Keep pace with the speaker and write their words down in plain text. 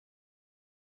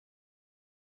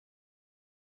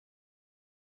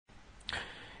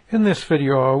In this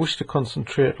video I wish to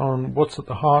concentrate on what's at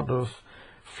the heart of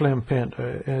flame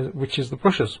painter, which is the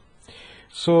brushes.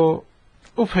 So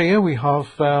up here we have,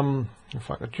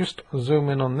 if I could just zoom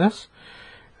in on this,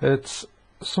 it's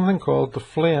something called the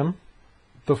flame,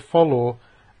 the follow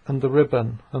and the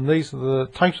ribbon, and these are the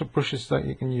types of brushes that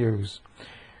you can use.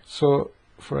 So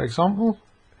for example,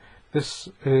 this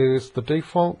is the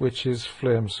default, which is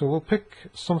flame, so we'll pick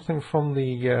something from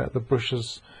the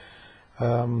brushes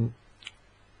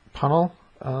panel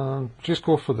and just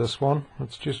go for this one.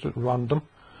 It's just at random,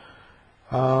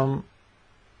 and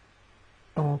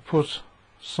we'll put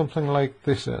something like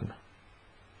this in.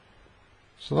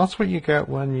 So that's what you get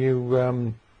when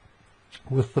you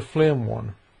with the flame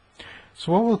one.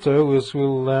 So what we'll do is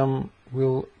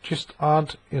we'll just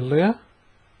add a layer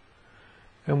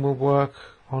and we'll work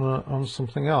on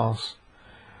something else.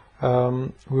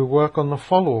 We'll work on the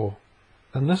follow,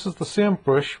 and this is the same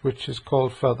brush which is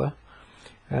called feather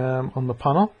on the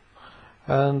panel,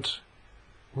 and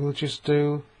we'll just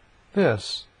do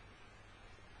this,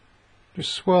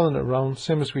 just swirling it around,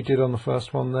 same as we did on the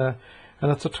first one there, and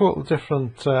it's a total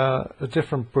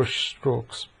different brush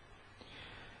strokes.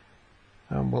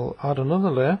 And we'll add another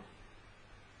layer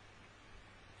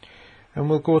and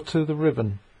we'll go to the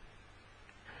ribbon,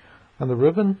 and the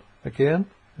ribbon again,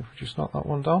 if we just knock that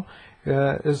one down,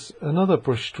 is another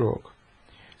brush stroke.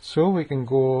 So we can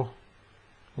go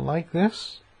like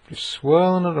this, just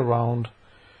swirling it around,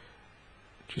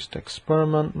 just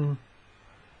experimenting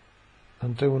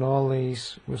and doing all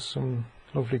these with some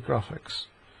lovely graphics.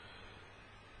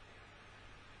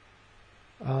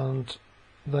 And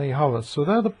there you have it. So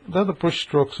they're the brush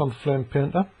strokes on Flame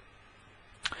Painter.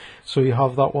 So you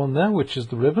have that one there, which is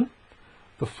the ribbon,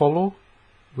 the follow,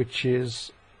 which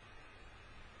is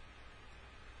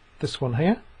this one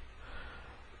here,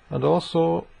 and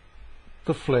also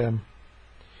the flame,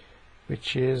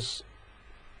 which is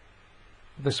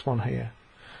this one here.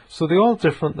 So they're all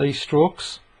different, these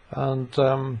strokes, and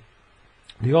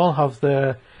they all have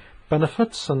their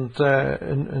benefits, and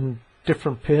in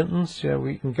different paintings, yeah,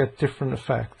 we can get different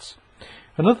effects.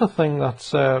 Another thing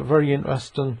that's very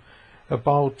interesting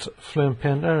about Flame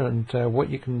Painter and what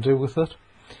you can do with it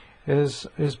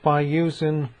is by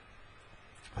using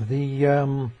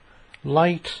the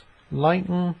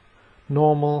lighten,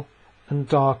 normal and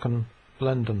darken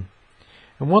blending.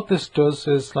 And what this does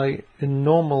is, like in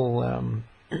normal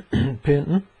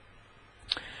painting,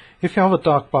 if you have a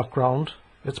dark background,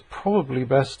 it's probably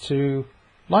best to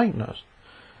lighten it.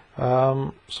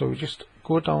 So we just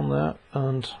go down there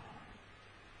and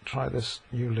try this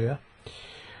new layer.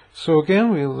 So again,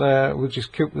 we'll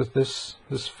just keep with this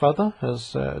feather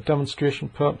as demonstration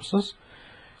purposes.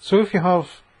 So if you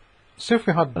have, say if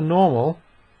we had a normal,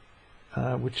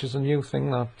 which is a new thing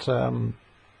that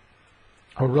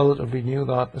or relatively new,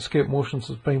 that Escape Motions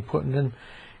has been putting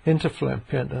into Flame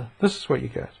Painter, this is what you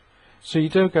get. So you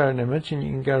do get an image, and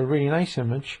you can get a really nice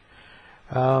image.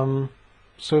 So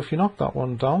if you knock that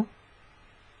one down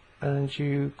and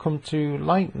you come to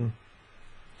lighten,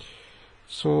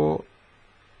 so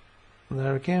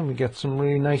there again we get some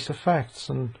really nice effects,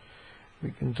 and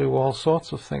we can do all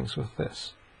sorts of things with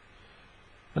this.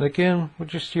 And again, we're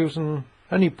just using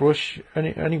any brush,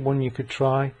 any one you could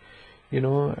try, you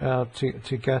know,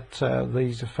 to get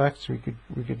these effects. We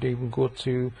could even go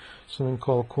to something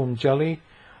called comb jelly,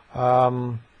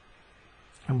 and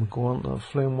we'll go on to the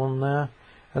flame one there,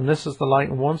 and this is the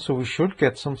lighten one, so we should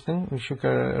get something. We should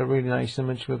get a really nice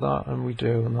image with that, and we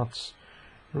do, and that's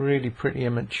a really pretty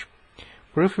image.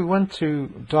 But if we went to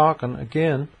darken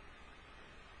again,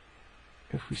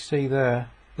 if we see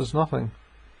there's nothing.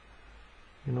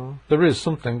 You know, there is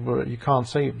something, but you can't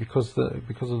see it because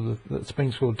it's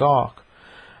being so dark.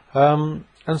 And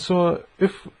so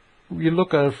if you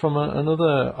look at it from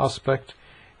another aspect,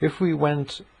 if we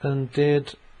went and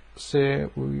did, say,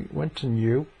 we went to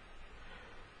new,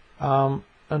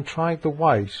 and tried the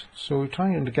white, so we're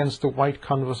trying it against the white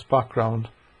canvas background.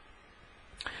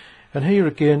 And here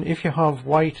again, if you have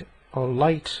white or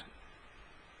light,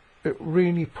 it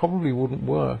really probably wouldn't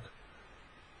work.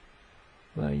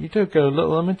 There, you do get a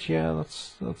little image, yeah,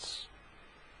 that's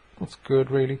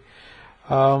good really.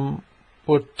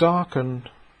 But darkened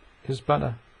is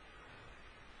better.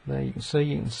 There you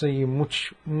can see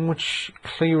much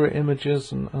clearer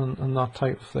images and that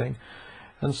type of thing.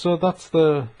 And so that's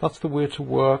the way to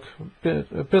work. A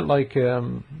bit like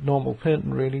normal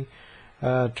painting really.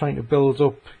 Trying to build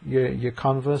up your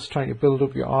canvas, trying to build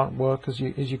up your artwork as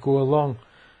you go along.